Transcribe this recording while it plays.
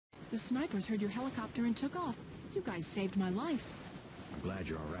The snipers heard your helicopter and took off. You guys saved my life. I'm glad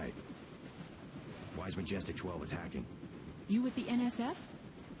you're all right. Why's Majestic 12 attacking? You with the NSF?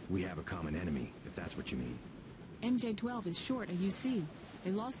 We have a common enemy, if that's what you mean. MJ-12 is short a UC.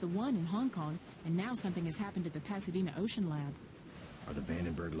 They lost the one in Hong Kong, and now something has happened at the Pasadena Ocean Lab. Are the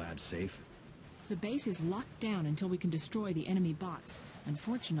Vandenburg labs safe? The base is locked down until we can destroy the enemy bots.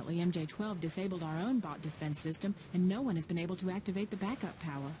 Unfortunately, MJ-12 disabled our own bot defense system, and no one has been able to activate the backup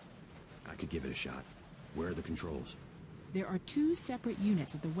power. I could give it a shot. Where are the controls? There are 2 separate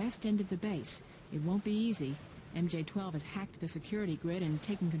units at the west end of the base. It won't be easy. MJ-12 has hacked the security grid and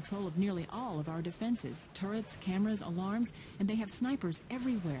taken control of nearly all of our defenses. Turrets, cameras, alarms, and they have snipers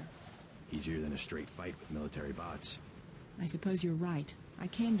everywhere. Easier than a straight fight with military bots. I suppose you're right. I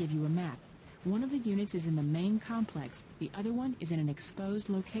can give you a map. One of the units is in the main complex. The other one is in an exposed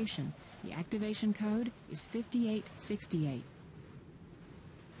location. The activation code is 5868.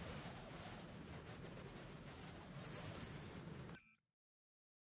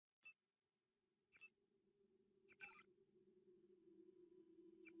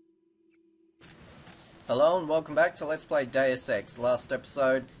 Hello and welcome back to Let's Play Deus Ex. Last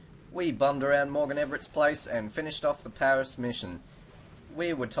episode, we bummed around Morgan Everett's place and finished off the Paris mission.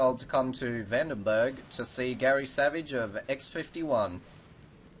 We were told to come to Vandenburg to see Gary Savage of X-51.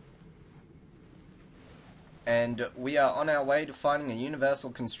 And we are on our way to finding a universal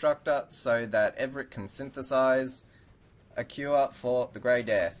constructor so that Everett can synthesize a cure for the Grey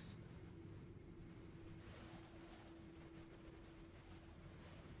Death.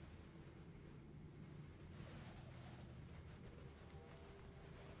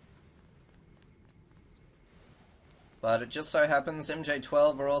 But it just so happens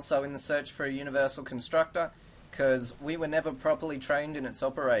MJ-12 are also in the search for a universal constructor, because we were never properly trained in its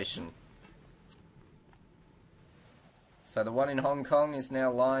operation. So the one in Hong Kong is now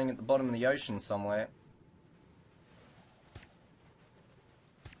lying at the bottom of the ocean somewhere.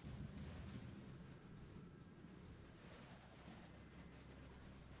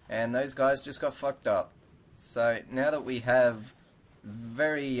 And those guys just got fucked up. So now that we have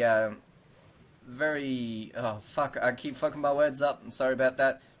oh fuck, I keep fucking my words up, I'm sorry about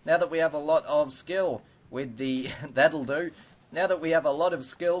that. Now that we have a lot of skill with the, that'll do. Now that we have a lot of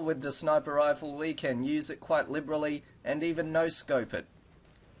skill with the sniper rifle, we can use it quite liberally and even no-scope it.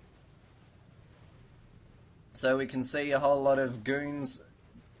 So we can see a whole lot of goons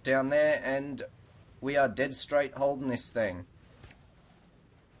down there and we are dead straight holding this thing.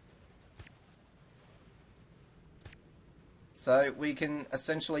 So we can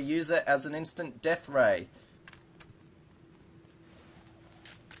essentially use it as an instant death ray.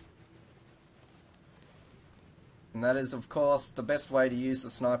 And that is, of course, the best way to use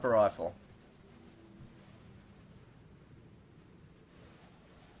the sniper rifle.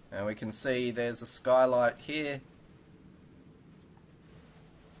 And we can see there's a skylight here.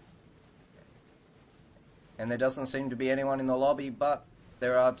 And there doesn't seem to be anyone in the lobby, but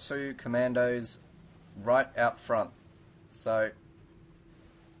there are 2 commandos right out front. So,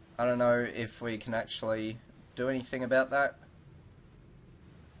 I don't know if we can actually do anything about that,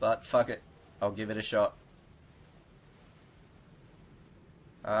 but fuck it, I'll give it a shot.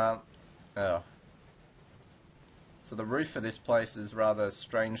 Oh. So the roof of this place is rather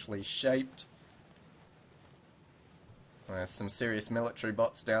strangely shaped. There's some serious military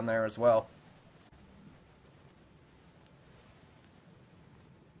bots down there as well.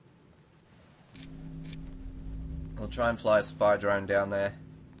 We'll try and fly a spy drone down there.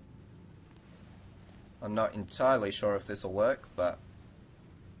 I'm not entirely sure if this will work, but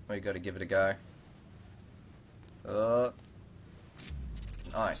we got to give it a go.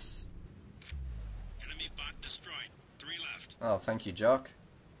 Nice. Enemy bot destroyed. 3 left. Oh, thank you, Jock.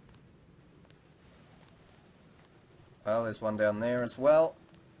 Well, there's one down there as well.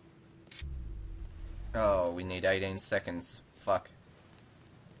 Oh, we need 18 seconds. Fuck.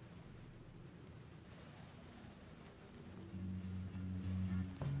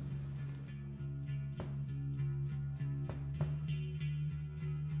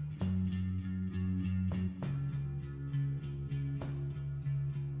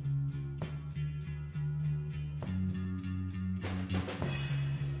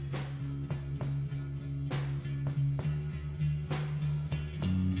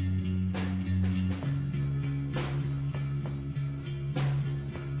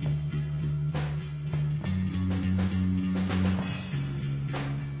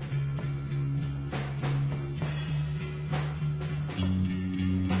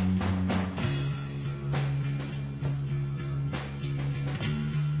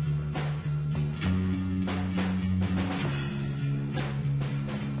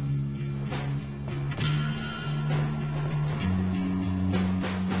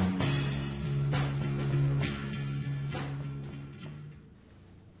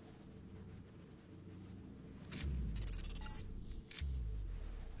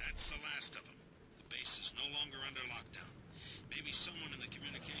 longer under lockdown. Maybe someone in the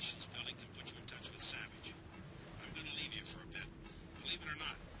communications building can put you in touch with Savage. I'm gonna leave you for a bit. Believe it or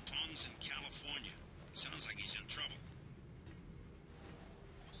not, Tom's in California. Sounds like he's in trouble.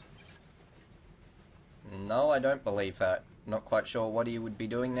 No, I don't believe that. Not quite sure what he would be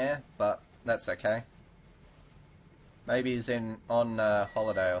doing there, but that's okay. Maybe he's on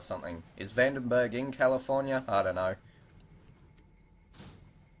holiday or something. Is Vandenburg in California? I don't know.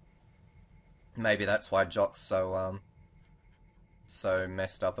 Maybe that's why Jock's so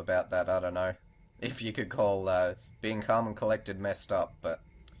messed up about that. I don't know. If you could call being calm and collected messed up, but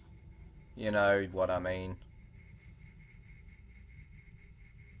you know what I mean.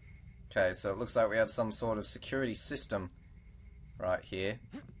 Okay, so it looks like we have some sort of security system right here.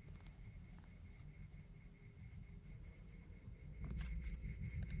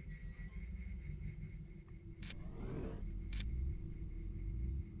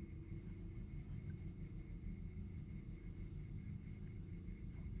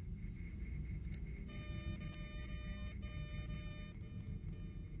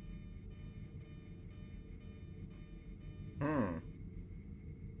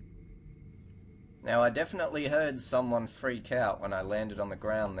 Now, I definitely heard someone freak out when I landed on the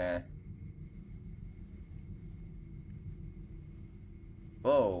ground there.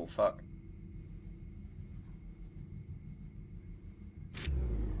 Oh, fuck.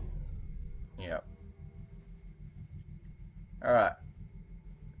 Yep. Alright.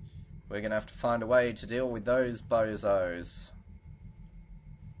 We're gonna have to find a way to deal with those bozos.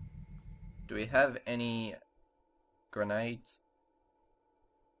 Do we have any grenades?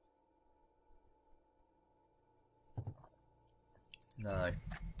 No.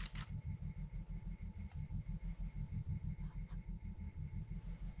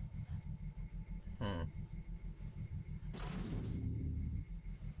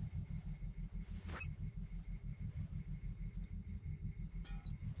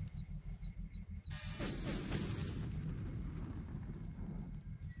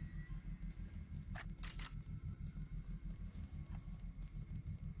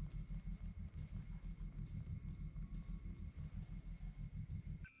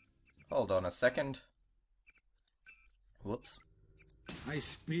 Hold on a second. Whoops. I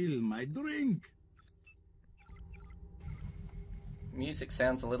spill my drink. Music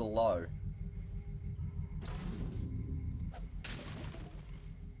sounds a little low.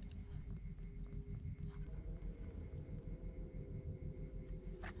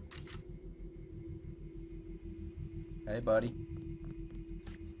 Hey, buddy.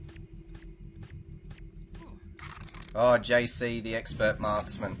 Oh, JC, the expert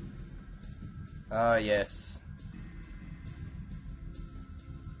marksman. Ah, yes.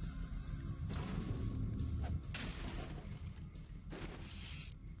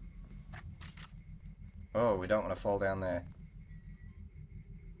 Oh, we don't want to fall down there.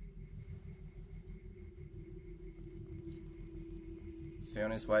 Is he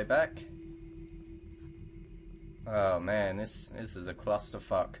on his way back? Oh man, this is a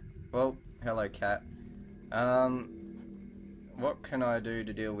clusterfuck. Well, hello cat. What can I do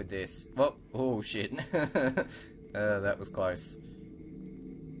to deal with this? Well, oh shit. That was close.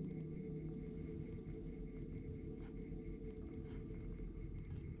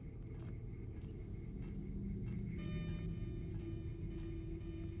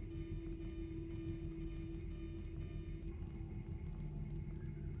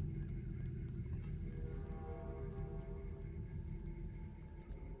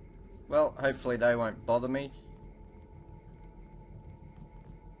 Well, hopefully they won't bother me.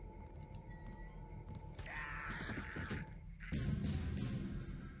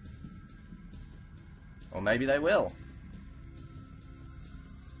 Or maybe they will.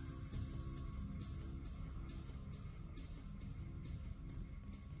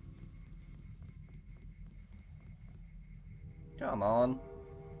 Come on.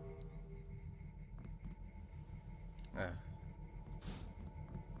 Ugh.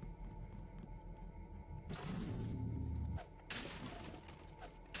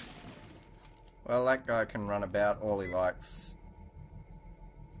 Well, that guy can run about all he likes.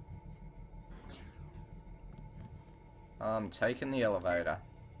 I'm taking the elevator.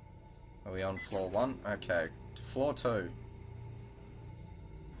 Are we on floor 1? Okay, to floor 2.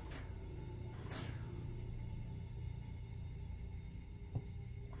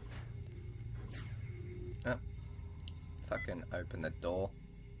 Oh. Fucking open the door.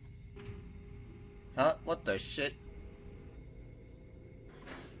 Huh? What the shit?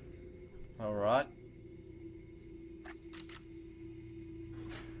 Alright.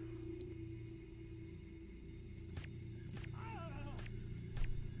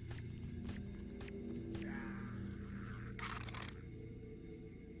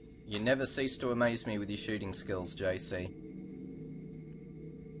 You never cease to amaze me with your shooting skills, JC.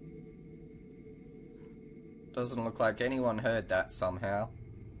 Doesn't look like anyone heard that somehow.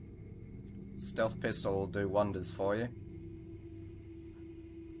 Stealth pistol will do wonders for you.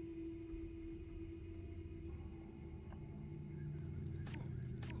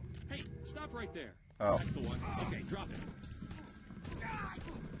 Hey, stop right there. Oh. That's the one. Okay, drop it.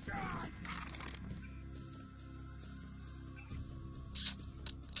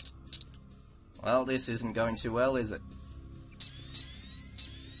 Well, this isn't going too well, is it?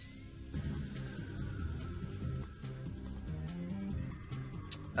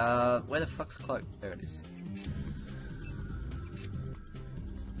 Where the fuck's cloak? There it is.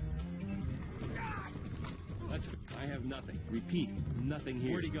 I have nothing. Repeat, nothing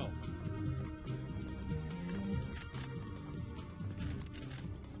here. Where'd he go?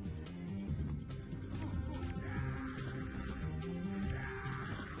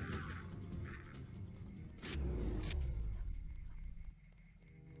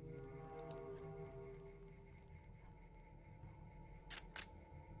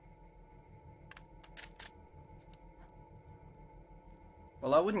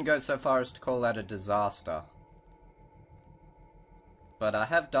 Well, I wouldn't go so far as to call that a disaster. But I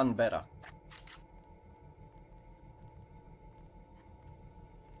have done better.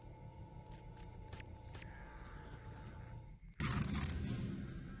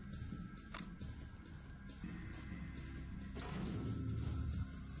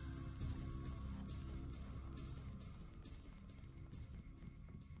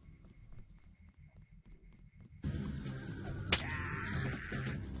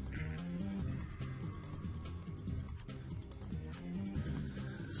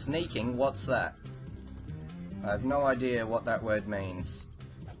 Sneaking? What's that? I have no idea what that word means.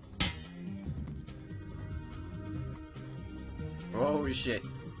 Oh shit.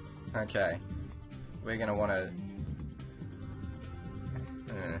 Okay. We're gonna wanna...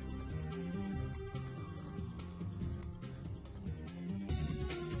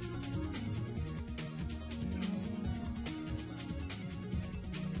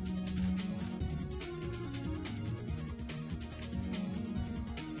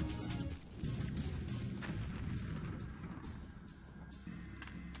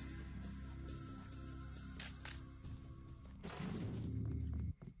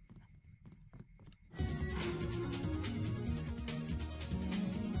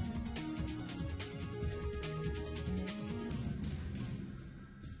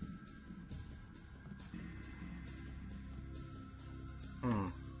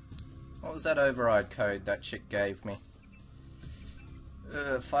 What was that override code that chick gave me?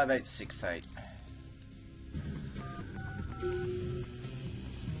 5868.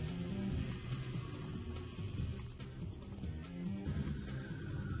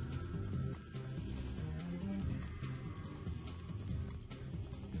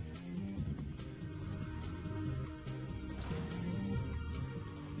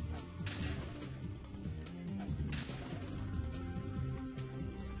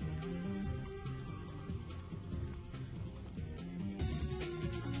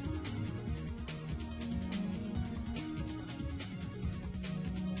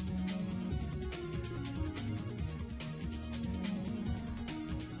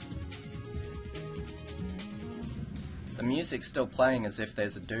 The music's still playing as if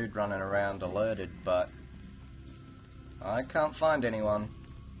there's a dude running around alerted, but I can't find anyone.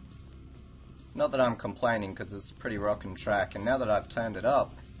 Not that I'm complaining, because it's a pretty rockin' track, and now that I've turned it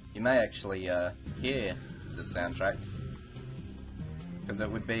up, you may actually hear the soundtrack, because it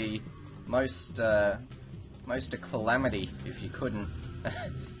would be most a calamity if you couldn't.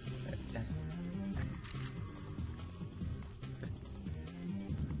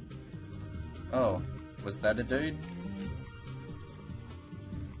 Oh, was that a dude?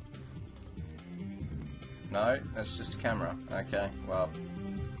 No, that's just a camera. Okay, well.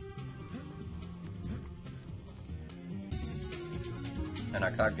 And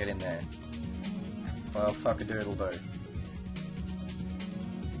I can't get in there. Well, fuck-a-doodle-doo.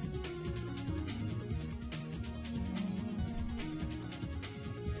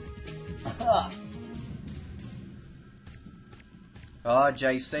 Oh,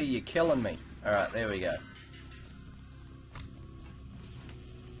 JC, you're killing me. Alright, there we go.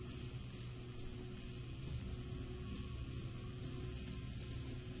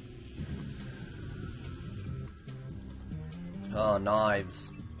 Oh,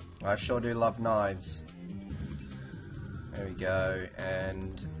 knives. I sure do love knives. There we go,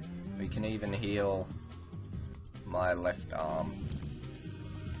 and we can even heal my left arm.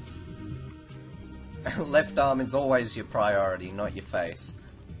 Left arm is always your priority, not your face.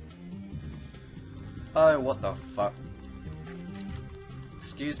 Oh, what the fuck?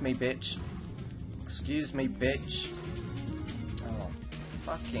 Excuse me, bitch. Excuse me, bitch. Oh,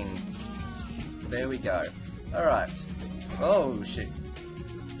 fucking... There we go. Alright. Oh, shit.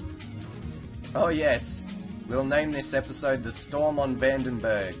 Oh, yes. We'll name this episode The Storm on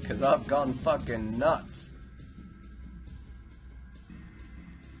Vandenburg, because I've gone fucking nuts.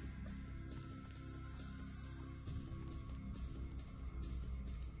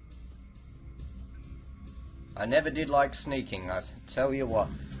 I never did like sneaking, I tell you what.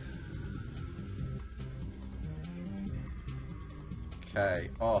 Okay,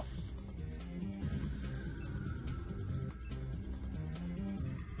 off.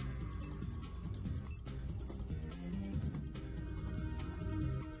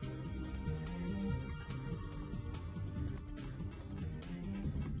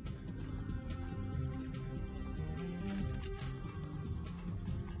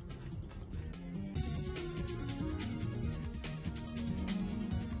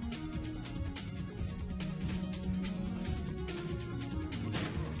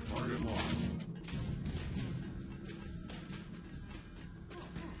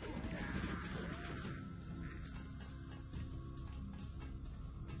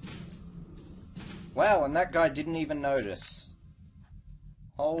 Wow, and that guy didn't even notice.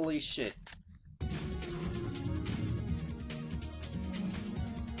 Holy shit.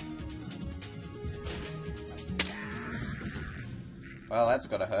 Well, that's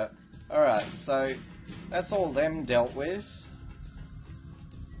gotta hurt. Alright, so that's all them dealt with.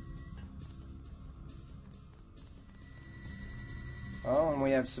 Oh, and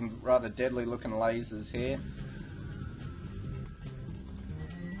we have some rather deadly looking lasers here.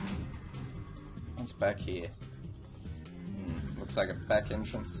 What's back here? Looks like a back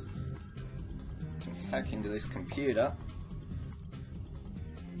entrance. Can hack into this computer.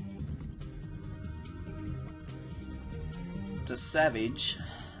 To Savage,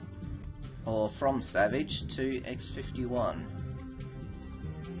 or from Savage to X51.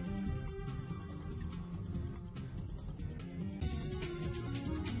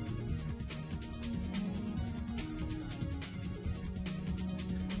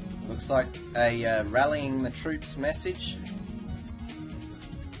 Looks like a rallying the troops message.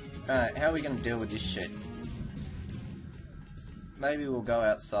 Alright, how are we going to deal with this shit? Maybe we'll go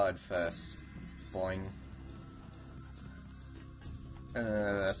outside first. Boing.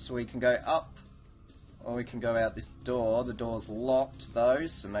 So we can go up, or we can go out this door. The door's locked though,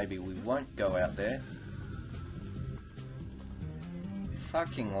 so maybe we won't go out there.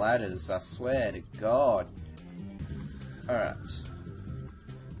 Fucking ladders, I swear to God. Alright.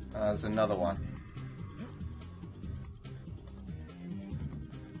 There's another one.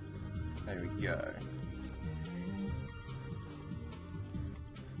 There we go.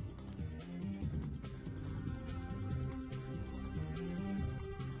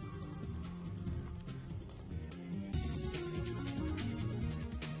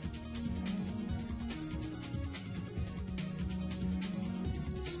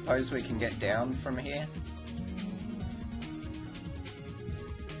 Suppose we can get down from here.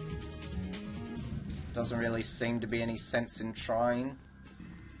 Doesn't really seem to be any sense in trying.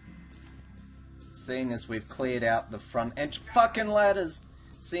 Seeing as we've cleared out the front fucking ladders!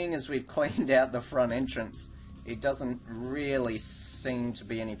 Seeing as we've cleaned out the front entrance, it doesn't really seem to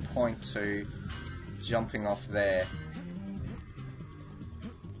be any point to jumping off there.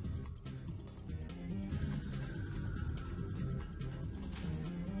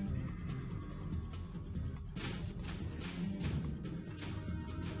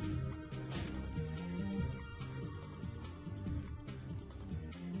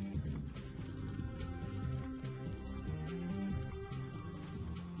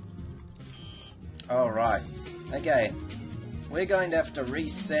 Alright, okay, we're going to have to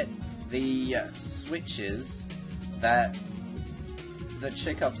reset the switches that the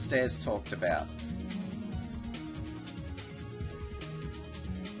chick upstairs talked about.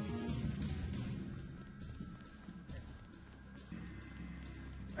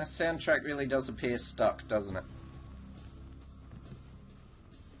 That soundtrack really does appear stuck, doesn't it?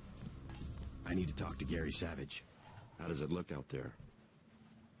 I need to talk to Gary Savage. How does it look out there?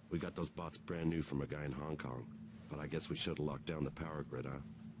 We got those bots brand new from a guy in Hong Kong, but I guess we should have locked down the power grid, huh?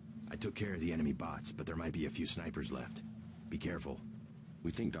 I took care of the enemy bots, but there might be a few snipers left. Be careful.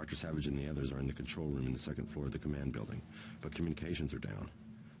 We think Dr. Savage and the others are in the control room in the second floor of the command building, but communications are down.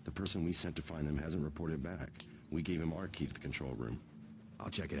 The person we sent to find them hasn't reported back. We gave him our key to the control room. I'll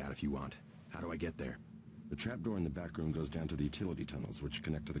check it out if you want. How do I get there? The trapdoor in the back room goes down to the utility tunnels, which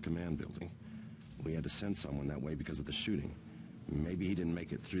connect to the command building. We had to send someone that way because of the shooting. Maybe he didn't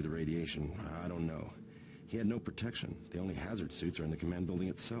make it through the radiation. I don't know. He had no protection. The only hazard suits are in the command building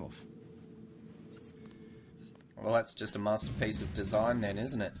itself. Well, that's just a masterpiece of design then,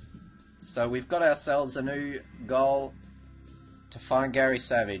 isn't it? So we've got ourselves a new goal to find Gary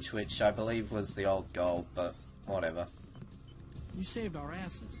Savage, which I believe was the old goal, but whatever. You saved our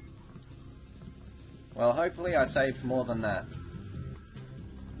asses. Well, hopefully I saved more than that.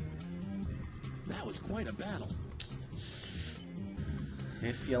 That was quite a battle.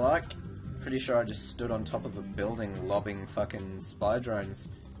 If you like. Pretty sure I just stood on top of a building lobbing fucking spy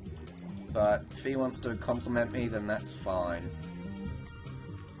drones. But if he wants to compliment me, then that's fine.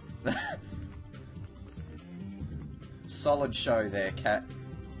 Solid show there, cat.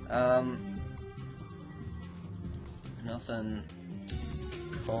 Nothing.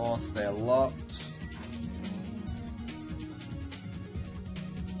 Of course, they're locked.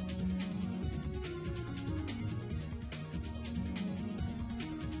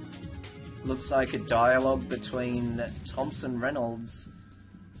 Looks like a dialogue between Thompson Reynolds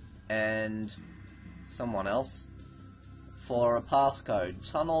and someone else for a passcode.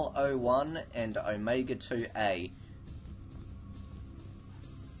 Tunnel 01 and Omega 2A.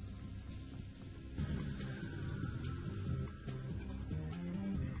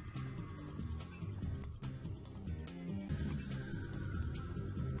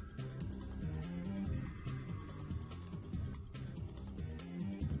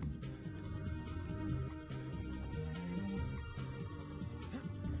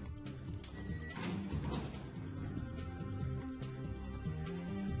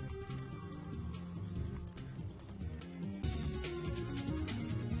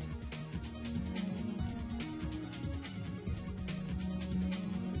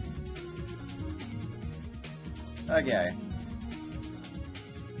 Okay.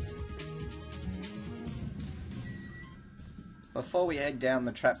 Before we head down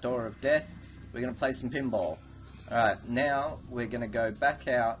the trapdoor of death, we're going to play some pinball. Alright, now we're going to go back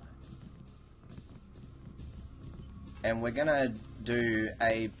out and we're going to do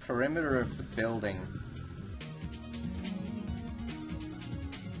a perimeter of the building.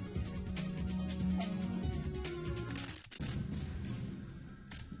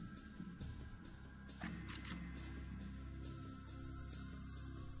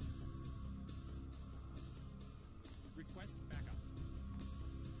 Request backup.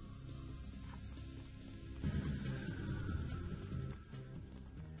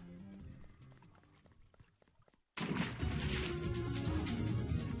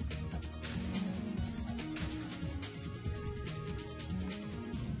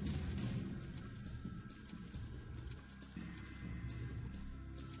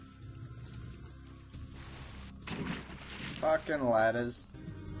 Fucking ladders.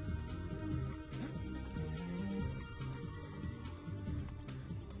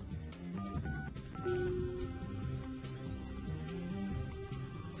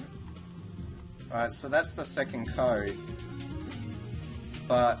 Alright, so that's the second code.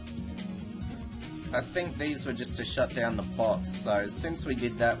 But I think these were just to shut down the bots, so since we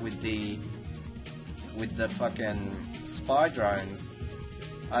did that with the fucking spy drones,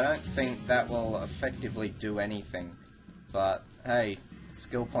 I don't think that will effectively do anything. But hey,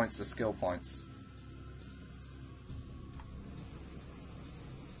 skill points are skill points.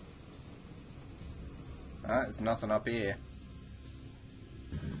 Alright, there's nothing up here.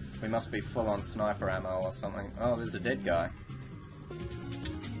 We must be full on sniper ammo or something. Oh, there's a dead guy.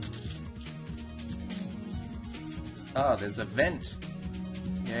 Oh, there's a vent.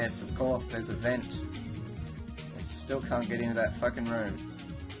 Yes, of course, there's a vent. We still can't get into that fucking room.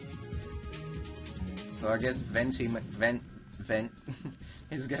 So I guess Vent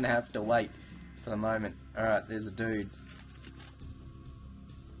is gonna have to wait for the moment. Alright, there's a dude.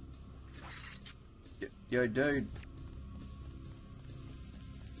 Yo, dude.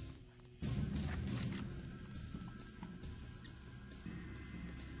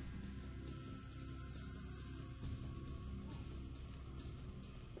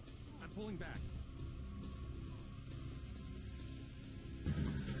 I'm pulling back.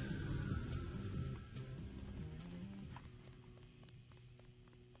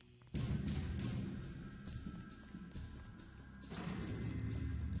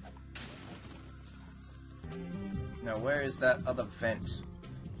 Now, where is that other vent?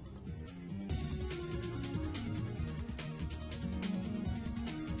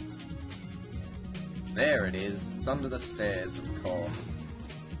 There it is. It's under the stairs, of course.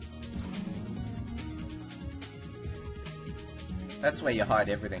 That's where you hide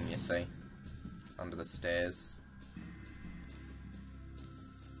everything, you see. Under the stairs.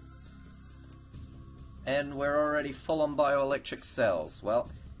 And we're already full on bioelectric cells.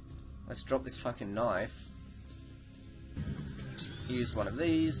 Well, let's drop this fucking knife. use one of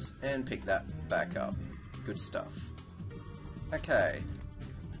these and pick that back up. Good stuff. Okay.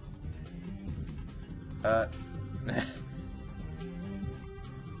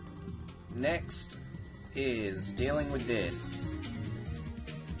 Next is dealing with this.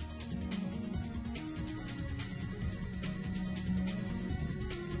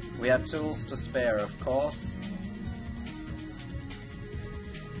 We have tools to spare, of course.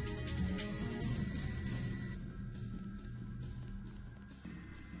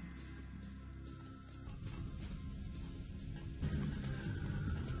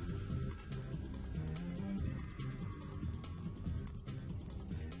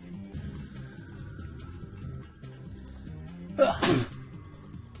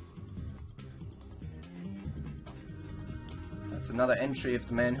 That's another entry of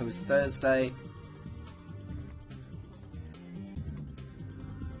the man who is Thursday.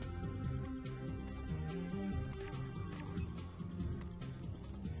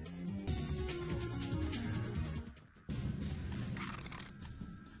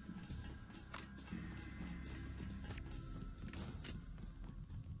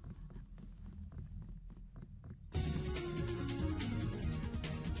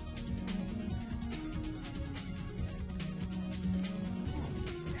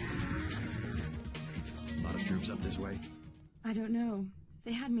 Troops up this way? I don't know.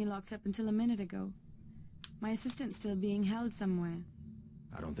 They had me locked up until a minute ago. My assistant's still being held somewhere.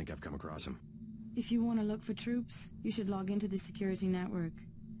 I don't think I've come across him. If you want to look for troops, you should log into the security network.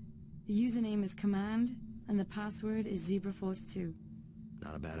 The username is Command, and the password is Zebra42.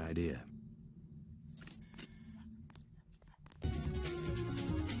 Not a bad idea.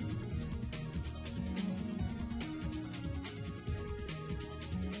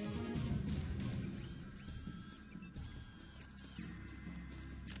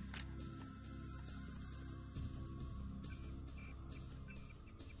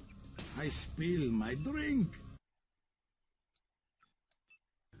 I spill my drink.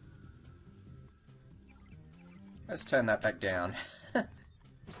 Let's turn that back down.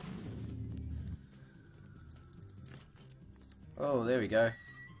 Oh, there we go.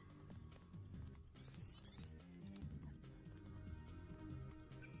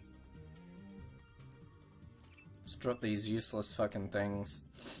 Let's drop these useless fucking things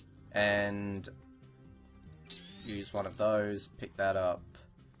and use one of those, pick that up.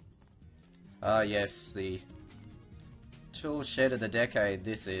 Ah yes, the tool shed of the decade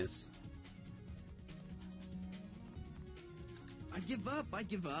this is. I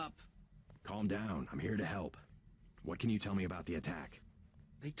give up. Calm down, I'm here to help. What can you tell me about the attack?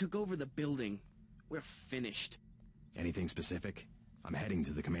 They took over the building. We're finished. Anything specific? I'm heading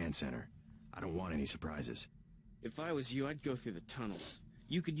to the command center. I don't want any surprises. If I was you, I'd go through the tunnels.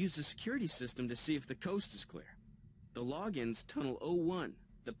 You could use the security system to see if the coast is clear. The login's Tunnel 01.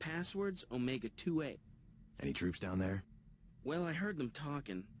 The password's Omega 2A. Any troops down there? Well, I heard them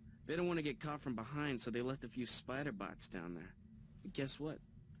talking. They don't want to get caught from behind, so they left a few spider bots down there. But guess what?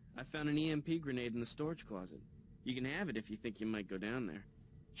 I found an EMP grenade in the storage closet. You can have it if you think you might go down there.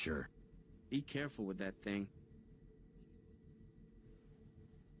 Sure. Be careful with that thing.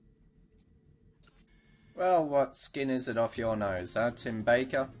 Well, what skin is it off your nose, huh, Tim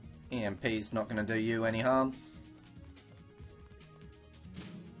Baker? EMP's not going to do you any harm.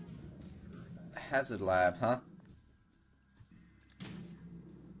 Hazard lab, huh?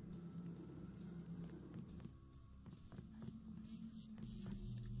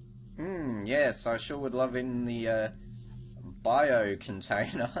 Yes, I sure would love in the bio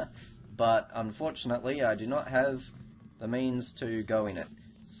container, but unfortunately I do not have the means to go in it.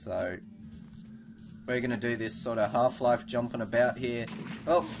 So we're gonna do this sort of Half-Life jumping about here.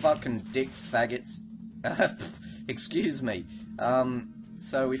 Oh, fucking dick faggots. Excuse me.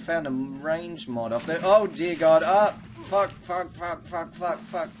 So we found a range mod off there. Oh dear God! Ah, fuck!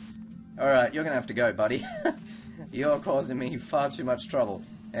 Alright, you're gonna have to go, buddy. You're causing me far too much trouble.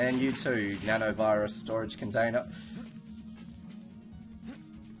 And you too, nanovirus storage container.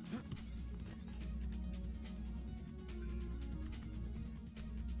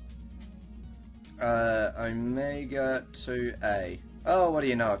 Omega 2A. Oh, what do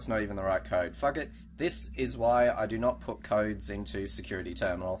you know? It's not even the right code. Fuck it. This is why I do not put codes into security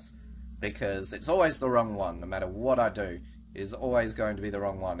terminals. Because it's always the wrong one. No matter what I do, it is always going to be the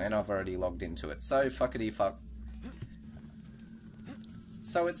wrong one. And I've already logged into it. So, fuckity fuck.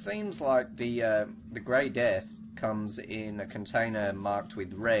 So it seems like the Grey Death comes in a container marked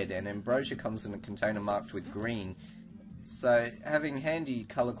with red, and Ambrosia comes in a container marked with green. So having handy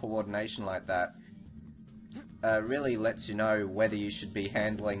colour coordination like that really lets you know whether you should be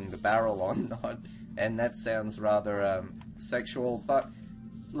handling the barrel or not, and that sounds rather sexual, but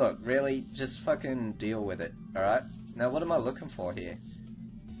look, really, just fucking deal with it, alright? Now, what am I looking for here?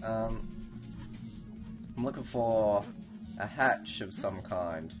 I'm looking for a hatch of some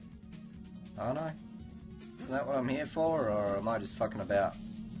kind. Aren't I? Isn't that what I'm here for, or am I just fucking about?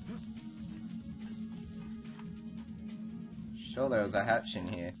 Sure there was a hatch in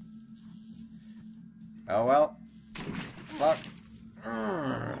here. Oh well. Fuck.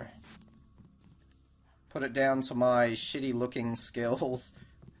 Put it down to my shitty looking skills,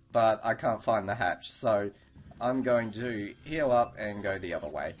 but I can't find the hatch, so I'm going to heal up and go the other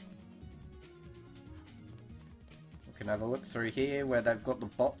way. We can have a look through here where they've got the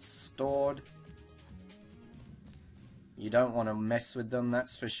bots stored. You don't want to mess with them,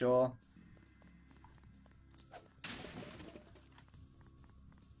 that's for sure.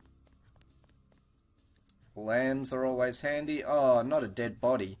 Lambs are always handy. Oh, not a dead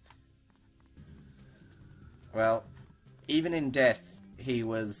body. Well, even in death, he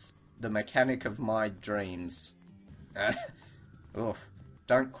was the mechanic of my dreams. Oof.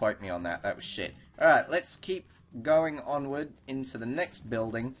 Don't quote me on that, that was shit. Alright, let's keep going onward into the next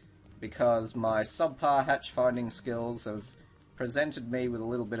building, because my subpar hatch finding skills have presented me with a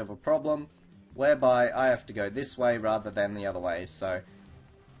little bit of a problem, whereby I have to go this way rather than the other way, so...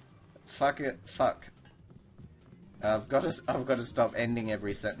 Fuck it, fuck. I've got to stop ending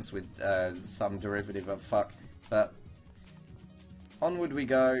every sentence with some derivative of fuck, but onward we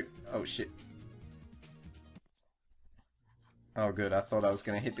go. Oh shit. Oh good, I thought I was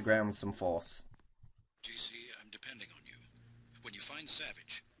going to hit the ground with some force. GC, I'm depending on you. When you find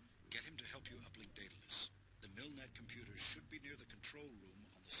Savage, get him to help you uplink data lists. The Milnet computers should be near the control room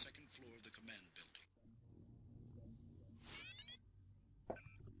on the second floor of the command building.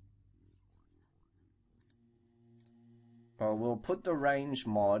 Well, we'll put the range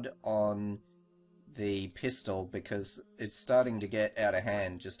mod on the pistol because it's starting to get out of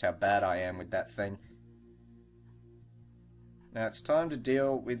hand just how bad I am with that thing. Now it's time to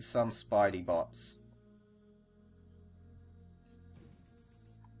deal with some Spidey bots.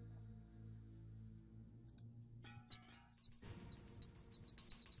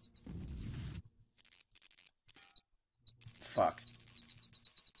 Fuck.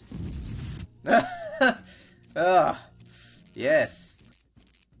 Ah. Yes.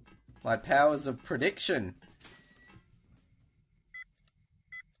 My powers of prediction.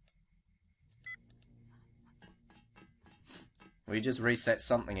 We just reset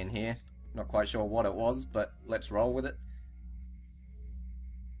something in here. Not quite sure what it was, but let's roll with it.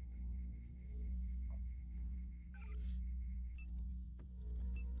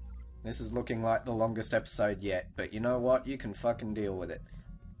 This is looking like the longest episode yet, but you know what? You can fucking deal with it.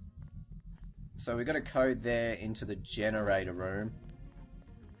 So we got a code there into the generator room,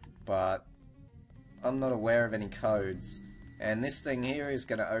 but I'm not aware of any codes. And this thing here is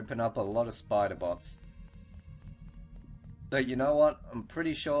going to open up a lot of spider bots. But you know what? I'm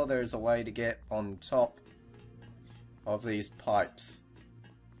pretty sure there's a way to get on top of these pipes.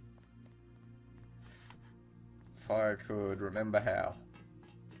 If I could remember how.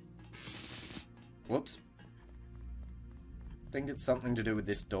 Whoops. I think it's something to do with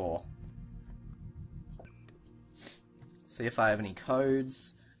this door. See if I have any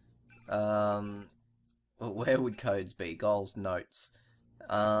codes. Well, where would codes be? Goals, notes.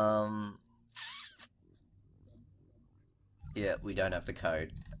 Yeah, we don't have the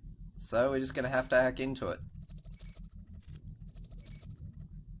code. So we're just going to have to hack into it.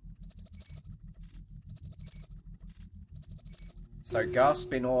 So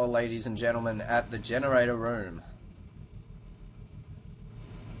gasp in awe, ladies and gentlemen, at the generator room.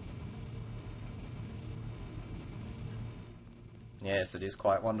 Yes, it is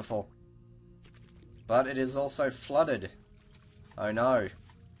quite wonderful. But it is also flooded. Oh no.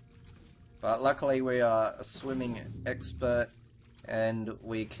 But luckily we are a swimming expert and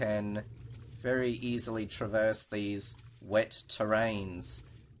we can very easily traverse these wet terrains.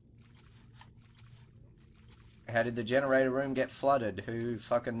 How did the generator room get flooded? Who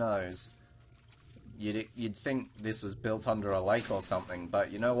fucking knows? You'd think this was built under a lake or something,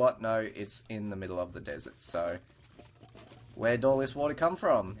 but you know what? No, it's in the middle of the desert, so... Where'd all this water come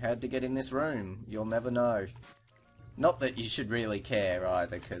from? How'd it get in this room? You'll never know. Not that you should really care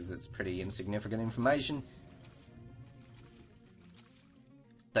either, because it's pretty insignificant information.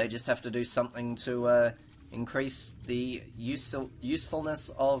 They just have to do something to increase the usefulness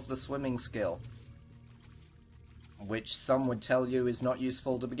of the swimming skill. Which some would tell you is not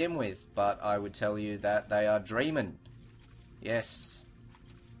useful to begin with, but I would tell you that they are dreaming. Yes,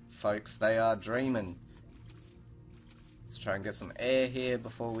 folks, they are dreaming. Let's try and get some air here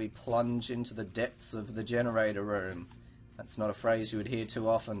before we plunge into the depths of the generator room. That's not a phrase you would hear too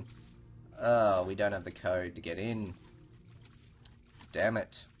often. Oh, we don't have the code to get in. Damn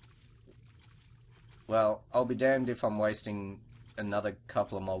it. Well, I'll be damned if I'm wasting another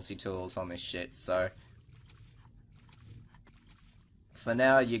couple of multi-tools on this shit, so... For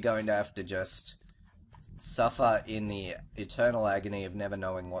now, you're going to have to just suffer in the eternal agony of never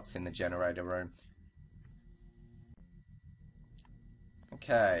knowing what's in the generator room.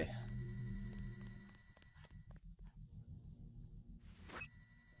 Okay.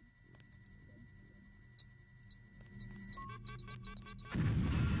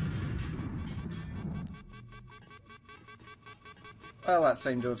 Well, that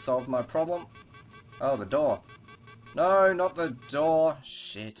seemed to have solved my problem. Oh, the door. No, not the door.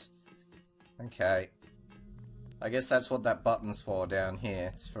 Shit. Okay. I guess that's what that button's for down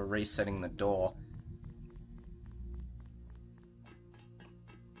here. It's for resetting the door.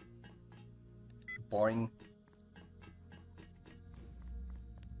 Boing.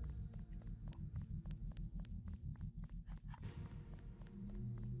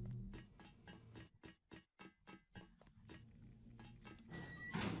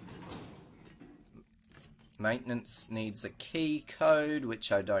 Maintenance needs a key code,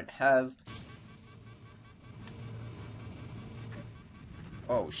 which I don't have.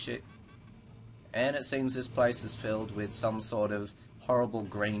 Oh shit. And it seems this place is filled with some sort of horrible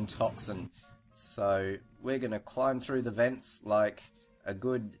green toxin. So we're gonna climb through the vents like a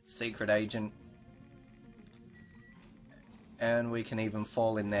good secret agent. And we can even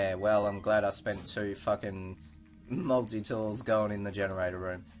fall in there. Well, I'm glad I spent 2 fucking multi-tools going in the generator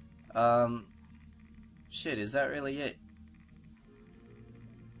room. Shit, is that really it?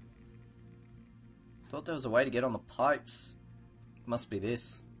 Thought there was a way to get on the pipes. Must be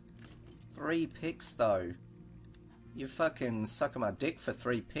this. 3 picks, though. You fucking sucking my dick for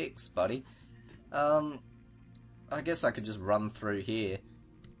 3 picks, buddy. I guess I could just run through here.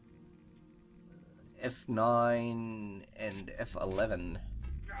 F9 and F11.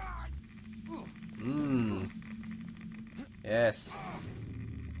 Yes.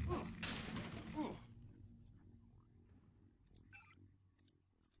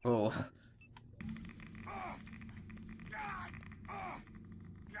 Oh.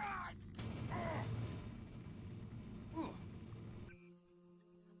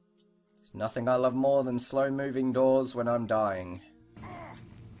 There's nothing I love more than slow-moving doors when I'm dying.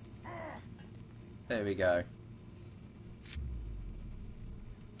 There we go.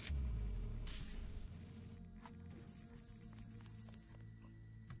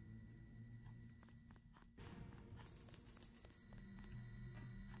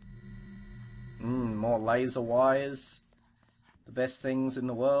 More laser wires. The best things in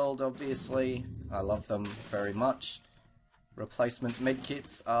the world, obviously. I love them very much. Replacement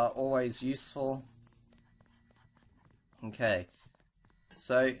medkits are always useful. Okay.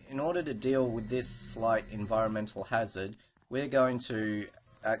 So, in order to deal with this slight environmental hazard, we're going to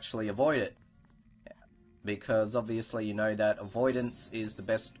actually avoid it. Because obviously you know that avoidance is the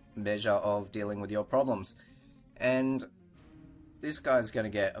best measure of dealing with your problems. And this guy's gonna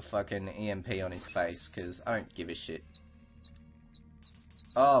get a fucking EMP on his face, because I don't give a shit.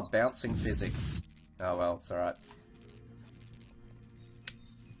 Oh, bouncing physics. Oh well, it's alright.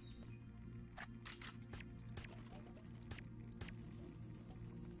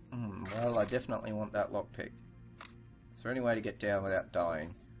 Well, I definitely want that lockpick. Is there any way to get down without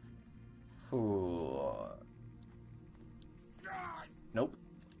dying? Ooh. Nope.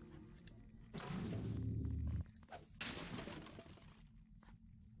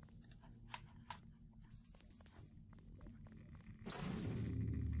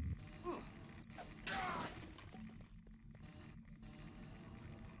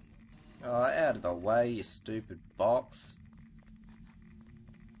 Oh, out of the way, you stupid box.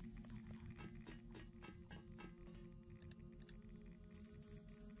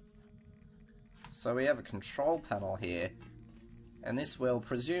 So we have a control panel here, and this will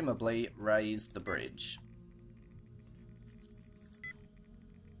presumably raise the bridge.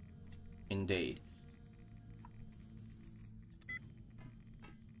 Indeed.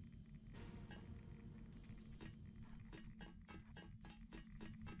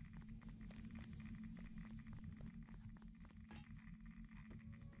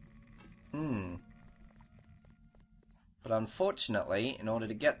 But unfortunately, in order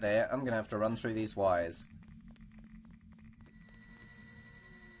to get there, I'm going to have to run through these wires.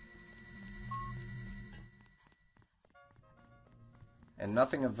 And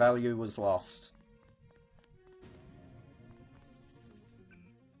nothing of value was lost.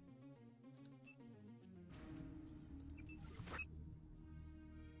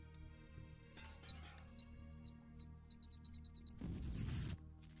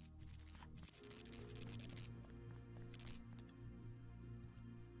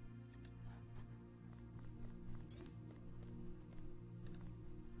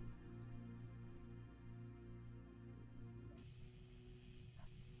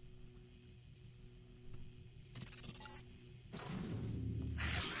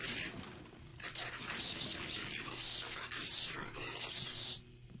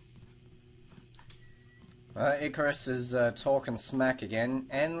 Icarus is talking smack again,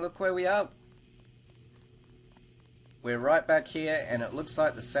 and look where we are. We're right back here, and it looks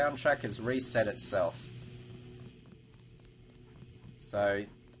like the soundtrack has reset itself. So,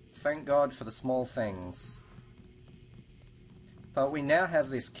 thank God for the small things. But we now have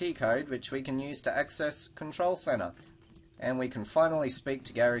this key code which we can use to access Control Center. And we can finally speak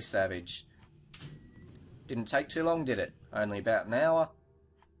to Gary Savage. Didn't take too long, did it? Only about an hour.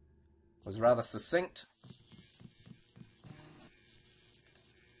 Was rather succinct.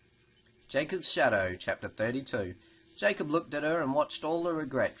 Jacob's Shadow, Chapter 32. Jacob looked at her and watched all the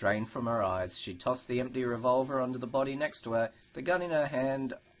regret drain from her eyes. She tossed the empty revolver onto the body next to her, the gun in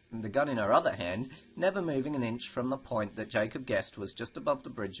her other hand, never moving an inch from the point that Jacob guessed was just above the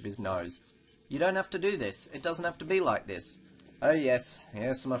bridge of his nose. You don't have to do this. It doesn't have to be like this. Oh yes,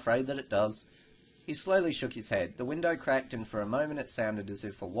 I'm afraid that it does. He slowly shook his head. The window cracked, and for a moment it sounded as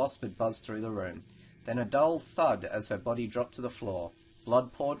if a wasp had buzzed through the room. Then a dull thud as her body dropped to the floor.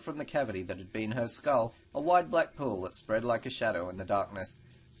 Blood poured from the cavity that had been her skull, a wide black pool that spread like a shadow in the darkness.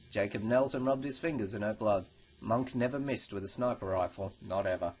 Jacob knelt and rubbed his fingers in her blood. Monk never missed with a sniper rifle, not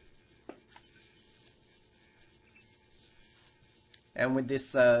ever. And with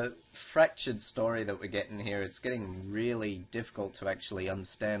this fractured story that we're getting here, it's getting really difficult to actually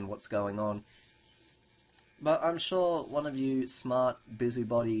understand what's going on. But I'm sure one of you smart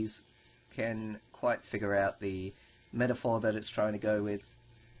busybodies can quite figure out the metaphor that it's trying to go with.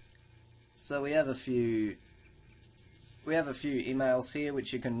 So we have a few emails here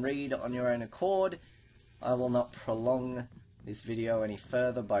which you can read on your own accord. I will not prolong this video any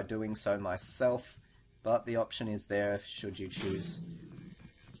further by doing so myself, but the option is there should you choose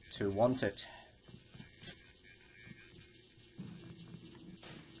to want it.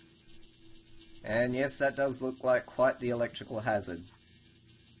 And yes, that does look like quite the electrical hazard.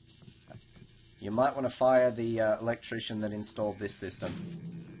 You might want to fire the electrician that installed this system.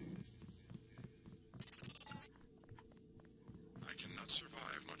 I cannot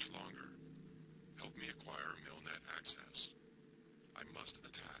survive much longer. Help me acquire MillNet access. I must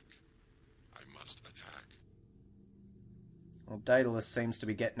attack. I must attack. Well, Daedalus seems to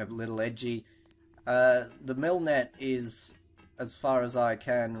be getting a little edgy. The MillNet is, as far as I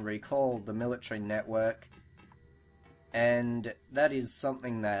can recall, the military network. And that is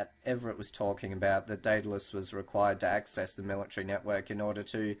something that Everett was talking about, that Daedalus was required to access the military network in order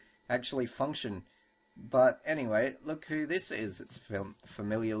to actually function. But anyway, look who this is. It's a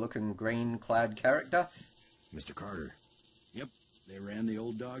familiar-looking green-clad character. Mr. Carter. Yep, they ran the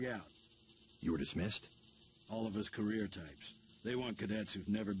old dog out. You were dismissed? All of us career types. They want cadets who've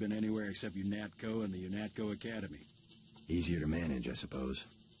never been anywhere except UNATCO and the UNATCO Academy. Easier to manage, I suppose.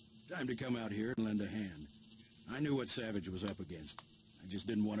 Time to come out here and lend a hand. I knew what Savage was up against. I just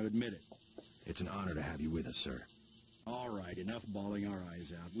didn't want to admit it. It's an honor to have you with us, sir. All right, enough bawling our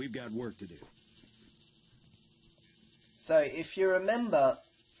eyes out. We've got work to do. So, if you remember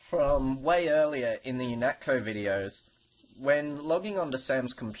from way earlier in the UNATCO videos, when logging onto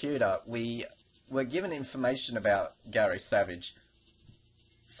Sam's computer, we were given information about Gary Savage.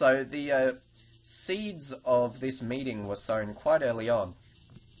 So, the seeds of this meeting were sown quite early on.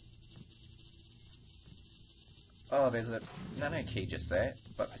 Oh, there's a nano key just there,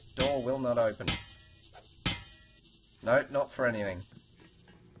 but this door will not open. No, not for anything.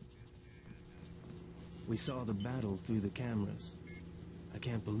 We saw the battle through the cameras. I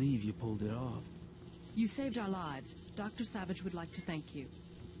can't believe you pulled it off. You saved our lives. Dr. Savage would like to thank you.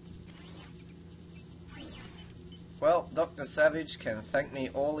 Well, Dr. Savage can thank me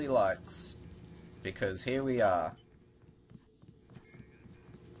all he likes, because here we are.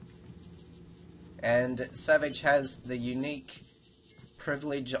 And Savage has the unique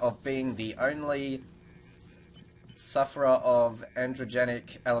privilege of being the only sufferer of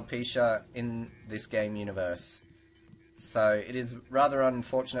androgenic alopecia in this game universe. So it is rather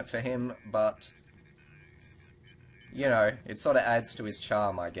unfortunate for him, but, you know, it sort of adds to his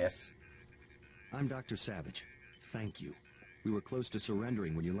charm, I guess. I'm Dr. Savage. Thank you. We were close to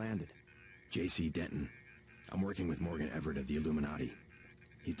surrendering when you landed. J.C. Denton. I'm working with Morgan Everett of the Illuminati.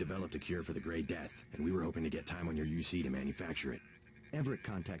 He's developed a cure for the Grey Death, and we were hoping to get time on your UC to manufacture it. Everett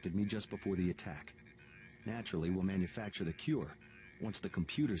contacted me just before the attack. Naturally, we'll manufacture the cure once the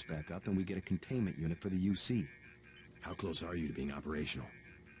computer's back up and we get a containment unit for the UC. How close are you to being operational?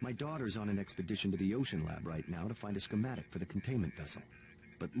 My daughter's on an expedition to the Ocean Lab right now to find a schematic for the containment vessel.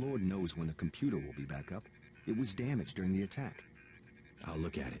 But Lord knows when the computer will be back up. It was damaged during the attack. I'll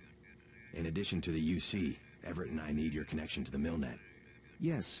look at it. In addition to the UC, Everett and I need your connection to the MillNet.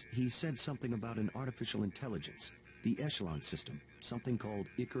 Yes, he said something about an artificial intelligence. The Echelon system. Something called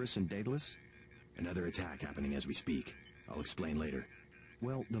Icarus and Daedalus. Another attack happening as we speak. I'll explain later.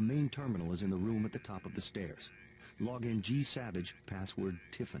 Well, the main terminal is in the room at the top of the stairs. Log in G Savage, password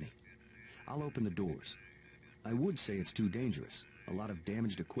Tiffany. I'll open the doors. I would say it's too dangerous. A lot of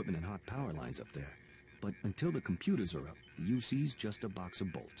damaged equipment and hot power lines up there. But until the computers are up, the UC's just a box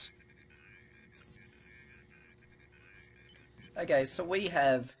of bolts. Okay, so we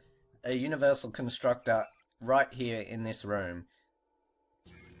have a universal constructor right here in this room.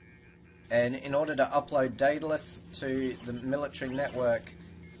 And in order to upload Daedalus to the military network,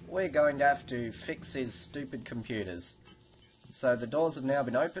 we're going to have to fix his stupid computers. So the doors have now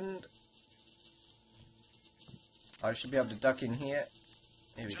been opened. I should be able to duck in here.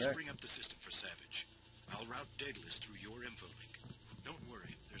 Here we go. Just bring up the system for Savage. I'll route Daedalus through your info link. Don't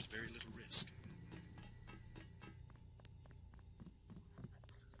worry, there's very little risk.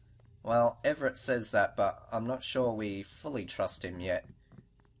 Well, Everett says that, but I'm not sure we fully trust him yet.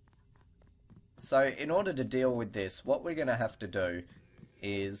 So, in order to deal with this, what we're going to have to do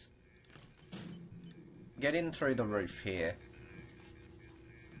is get in through the roof here.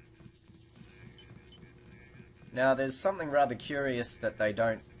 Now, there's something rather curious that they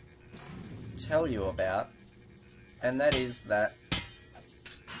don't tell you about, and that is that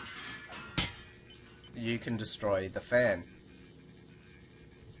you can destroy the fan.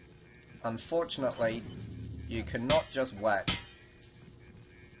 Unfortunately, you cannot just whack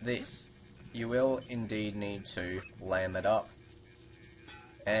this. You will indeed need to lam it up.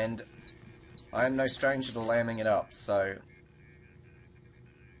 And I am no stranger to lamming it up, so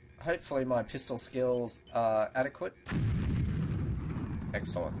hopefully my pistol skills are adequate.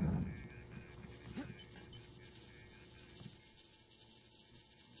 Excellent.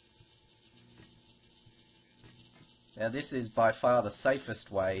 Now this is by far the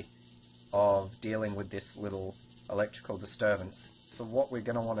safest way of dealing with this little electrical disturbance. So what we're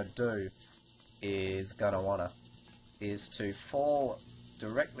going to want to do is to fall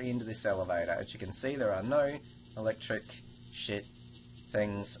directly into this elevator. As you can see, there are no electric shit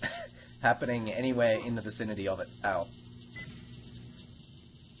things happening anywhere in the vicinity of it. Ow.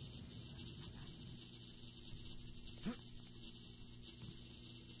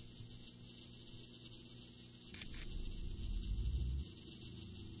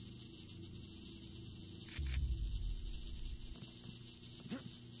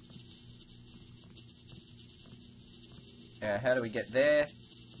 Now, how do we get there?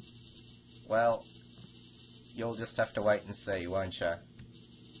 Well, you'll just have to wait and see, won't you?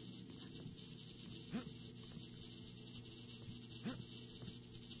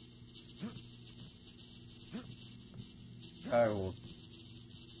 Oh,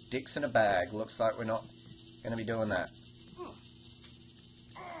 dicks in a bag. Looks like we're not going to be doing that.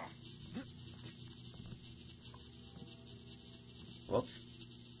 Whoops.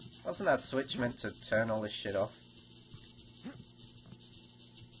 Wasn't that switch meant to turn all this shit off?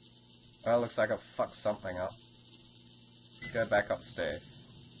 Oh, looks like I fucked something up. Let's go back upstairs.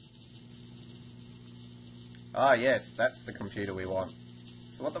 Ah, yes, that's the computer we want.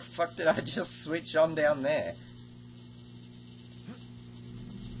 So what the fuck did I just switch on down there?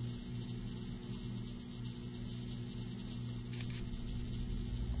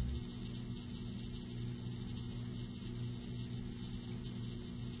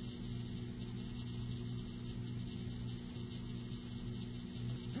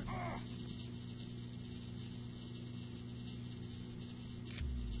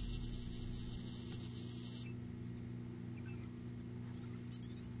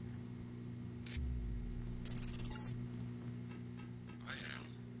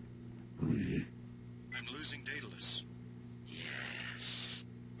 I'm losing Daedalus. Yes.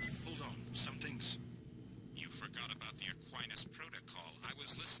 Hold on, something's... You forgot about the Aquinas protocol. I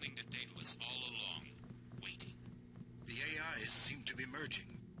was listening to Daedalus all along, waiting. The AIs seem to be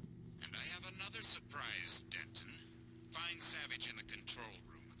merging. And I have another surprise, Denton. Find Savage in the control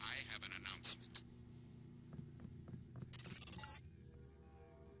room. I have an announcement.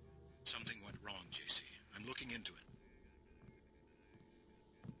 Something went wrong, JC. I'm looking into it.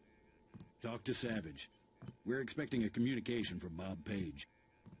 Talk to Savage. We're expecting a communication from Bob Page.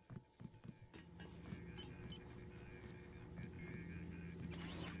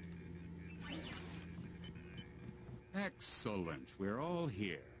 Excellent. We're all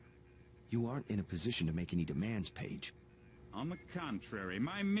here. You aren't in a position to make any demands, Page. On the contrary,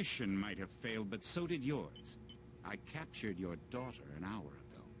 my mission might have failed, but so did yours. I captured your daughter an hour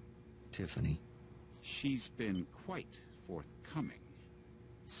ago. Tiffany? She's been quite forthcoming.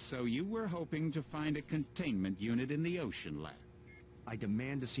 So you were hoping to find a containment unit in the Ocean Lab? I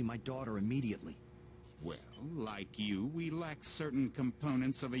demand to see my daughter immediately. Well, like you, we lack certain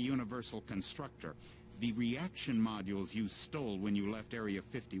components of a universal constructor. The reaction modules you stole when you left Area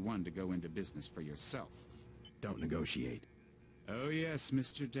 51 to go into business for yourself. Don't negotiate. Oh yes,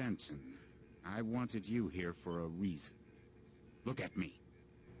 Mr. Denton. I wanted you here for a reason. Look at me.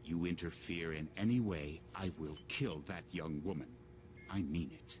 You interfere in any way, I will kill that young woman. I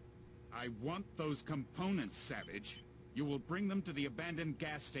mean it. I want those components, Savage. You will bring them to the abandoned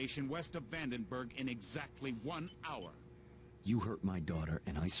gas station west of Vandenburg in exactly 1 hour. You hurt my daughter,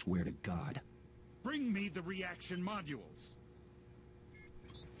 and I swear to God. Bring me the reaction modules.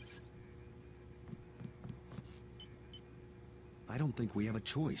 I don't think we have a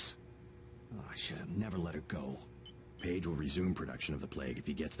choice. Oh, I should have never let her go. Page will resume production of the Plague if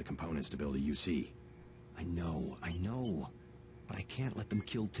he gets the components to build a UC. I know. But I can't let them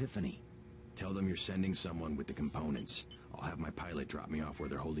kill Tiffany. Tell them you're sending someone with the components. I'll have my pilot drop me off where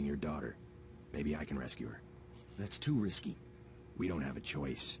they're holding your daughter. Maybe I can rescue her. That's too risky. We don't have a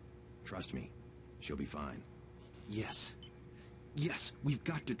choice. Trust me, she'll be fine. Yes, we've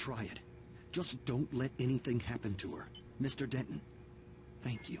got to try it. Just don't let anything happen to her. Mr. Denton,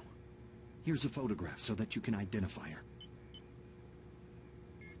 thank you. Here's a photograph so that you can identify her.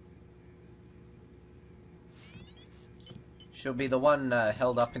 She'll be the one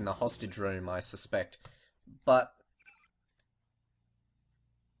held up in the hostage room, I suspect. But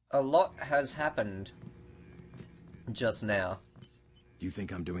a lot has happened just now. You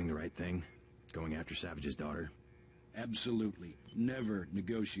think I'm doing the right thing? Going after Savage's daughter? Absolutely. Never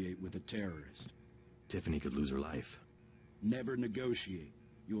negotiate with a terrorist. Tiffany could lose her life. Never negotiate.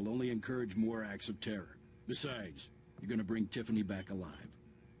 You will only encourage more acts of terror. Besides, you're gonna bring Tiffany back alive.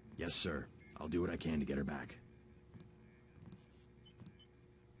 Yes, sir. I'll do what I can to get her back.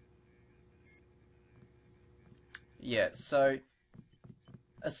 Yeah, so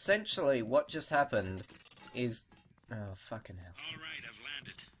essentially what just happened is... Oh, fucking hell. Alright, I've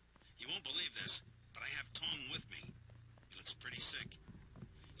landed. You won't believe this, but I have Tong with me. He looks pretty sick.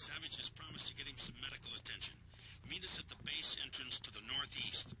 Savage has promised to get him some medical attention. Meet us at the base entrance to the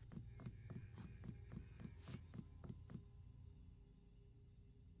northeast.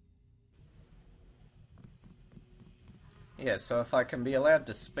 Yeah, so if I can be allowed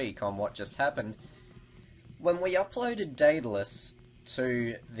to speak on what just happened... When we uploaded Daedalus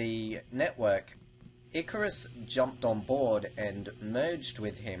to the network, Icarus jumped on board and merged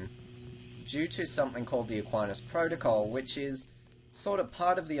with him due to something called the Aquinas Protocol, which is sort of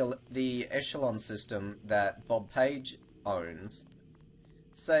part of the Echelon system that Bob Page owns.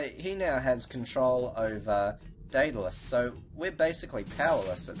 So he now has control over Daedalus, so we're basically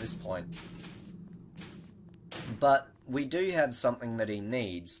powerless at this point. But we do have something that he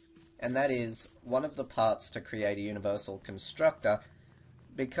needs, and that is one of the parts to create a universal constructor,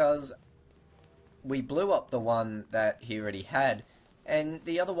 because we blew up the one that he already had, and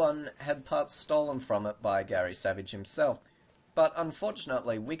the other one had parts stolen from it by Gary Savage himself. But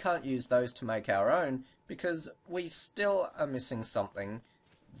unfortunately, we can't use those to make our own, because we still are missing something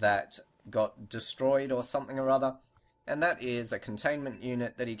that got destroyed or something or other, and that is a containment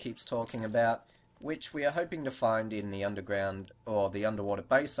unit that he keeps talking about, which we are hoping to find in the underground, or the underwater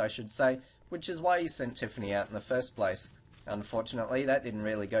base, I should say, which is why he sent Tiffany out in the first place. Unfortunately, that didn't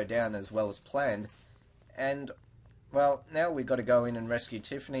really go down as well as planned, and, well, now we've got to go in and rescue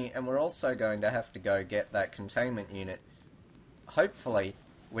Tiffany, and we're also going to have to go get that containment unit. Hopefully,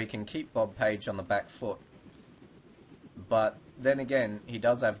 we can keep Bob Page on the back foot, but then again, he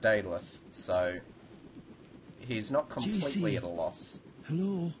does have Daedalus, so he's not completely JC. at a loss.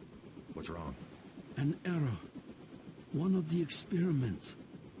 Hello? What's wrong? An error. One of the experiments.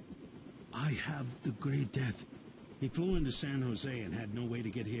 I have the Grey Death. He flew into San Jose and had no way to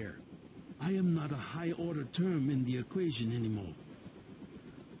get here. I am not a high-order term in the equation anymore.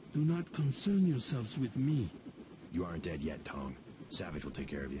 Do not concern yourselves with me. You aren't dead yet, Tong. Savage will take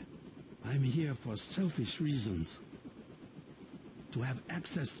care of you. I'm here for selfish reasons. To have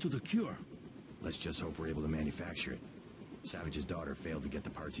access to the cure. Let's just hope we're able to manufacture it. Savage's daughter failed to get the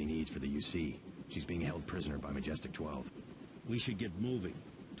parts he needs for the UC. She's being held prisoner by Majestic 12. We should get moving.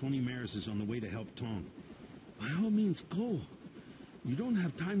 Tony Maris is on the way to help Tong. By all means, go. You don't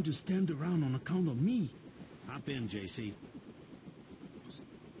have time to stand around on account of me. Hop in, JC.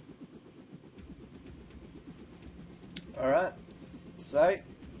 Alright, so,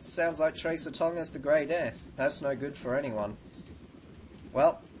 sounds like Tracer Tong has the Grey Death. That's no good for anyone.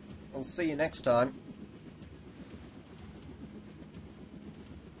 Well, we'll see you next time.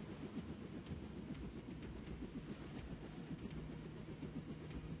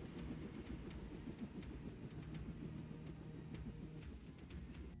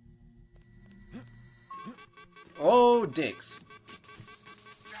 Oh, dicks.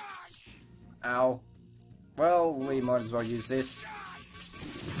 Ow. Well, we might as well use this.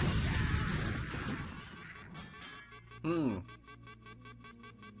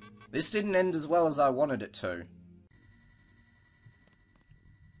 This didn't end as well as I wanted it to.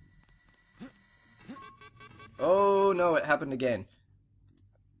 Oh no, it happened again.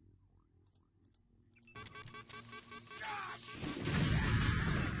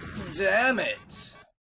 Damn it!